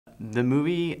The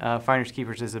movie Finders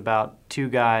Keepers is about two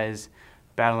guys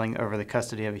battling over the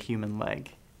custody of a human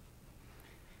leg.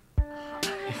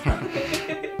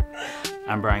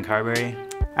 I'm Bryan Carberry.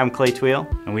 I'm Clay Tweel.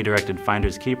 And we directed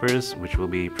Finders Keepers, which will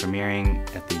be premiering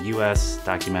at the U.S.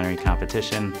 documentary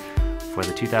competition for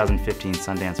the 2015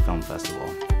 Sundance Film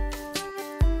Festival.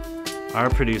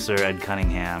 Our producer, Ed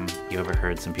Cunningham, you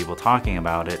overheard some people talking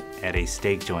about it at a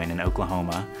steak joint in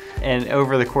Oklahoma. And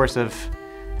over the course of,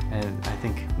 I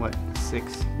think,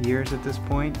 6 years at this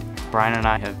point, Bryan and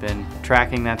I have been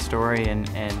tracking that story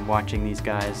and watching these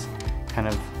guys kind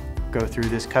of go through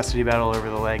this custody battle over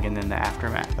the leg and then the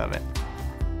aftermath of it.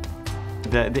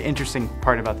 The interesting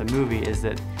part about the movie is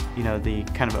that, you know, the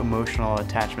kind of emotional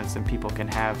attachments that people can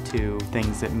have to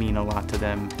things that mean a lot to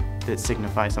them, that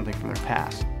signify something from their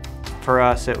past. For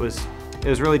us, it was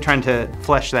really trying to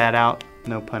flesh that out,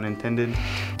 no pun intended,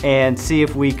 and see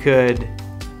if we could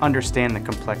understand the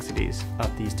complexities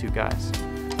of these two guys.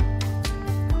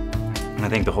 And I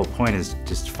think the whole point is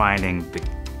just finding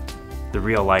the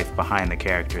real life behind the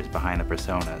characters, behind the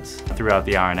personas. Throughout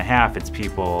the hour and a half, it's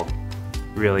people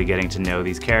really getting to know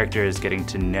these characters, getting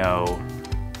to know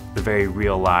the very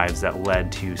real lives that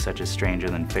led to such a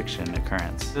stranger-than-fiction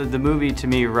occurrence. The movie, to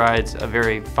me, rides a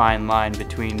very fine line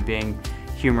between being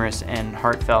humorous and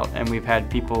heartfelt, and we've had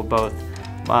people both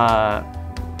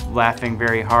laughing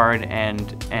very hard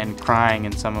and crying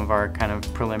in some of our kind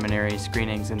of preliminary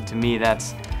screenings, and to me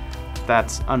that's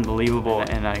unbelievable,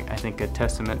 and I think a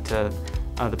testament to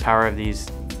the power of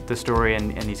the story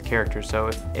and these characters.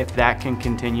 So if that can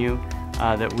continue,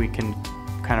 that we can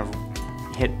kind of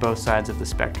hit both sides of the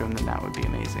spectrum, then that would be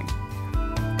amazing.